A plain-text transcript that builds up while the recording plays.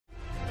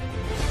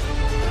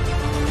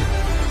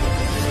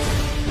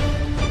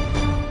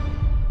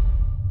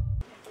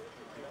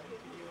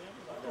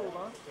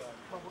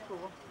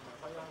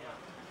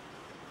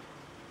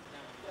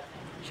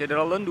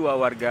Sederolon dua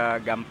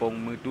warga Gampong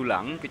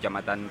Meutulang,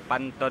 Kecamatan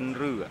Panton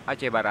Reue,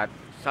 Aceh Barat,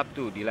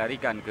 Sabtu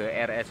dilarikan ke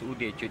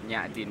RSUD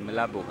Nyak Dhien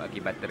Meulaboh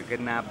akibat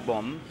terkena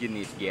bom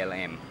jenis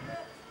GLM.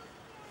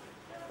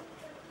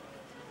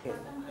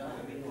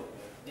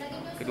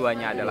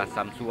 Keduanya adalah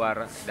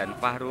Samsuar dan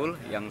Fahrul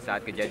yang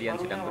saat kejadian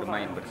sedang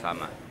bermain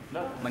bersama.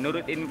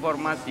 Menurut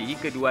informasi,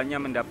 keduanya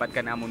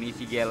mendapatkan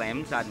amunisi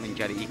GLM saat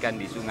mencari ikan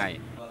di sungai.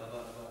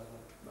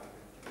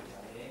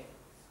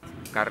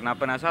 Karena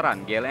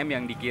penasaran, GLM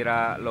yang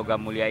dikira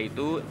logam mulia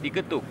itu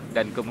diketuk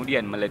dan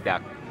kemudian meledak.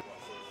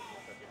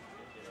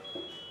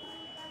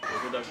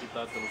 Sudah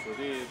kita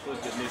telusuri, itu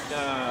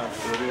jenisnya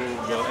peluru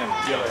GLM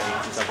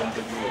bisa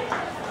komplit dulu.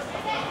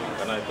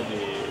 Karena itu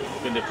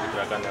mungkin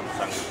diperkirakan yang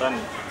bersangkutan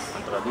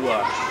antara dua,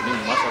 ini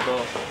emas atau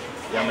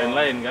yang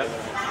lain-lain kan.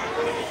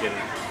 Mungkin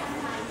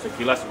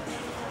sekilas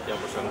yang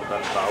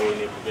bersangkutan tahu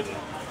ini mungkin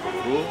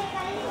peluru,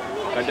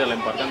 maka dia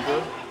lemparkan ke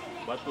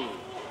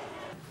batu.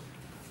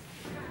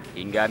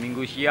 Hingga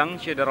Minggu siang,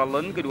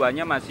 Sederolon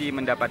keduanya masih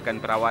mendapatkan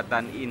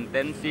perawatan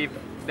intensif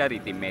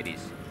dari tim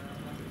medis.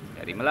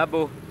 Dari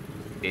Meulaboh,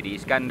 Dedi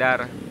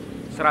Iskandar,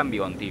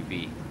 Serambi On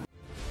TV.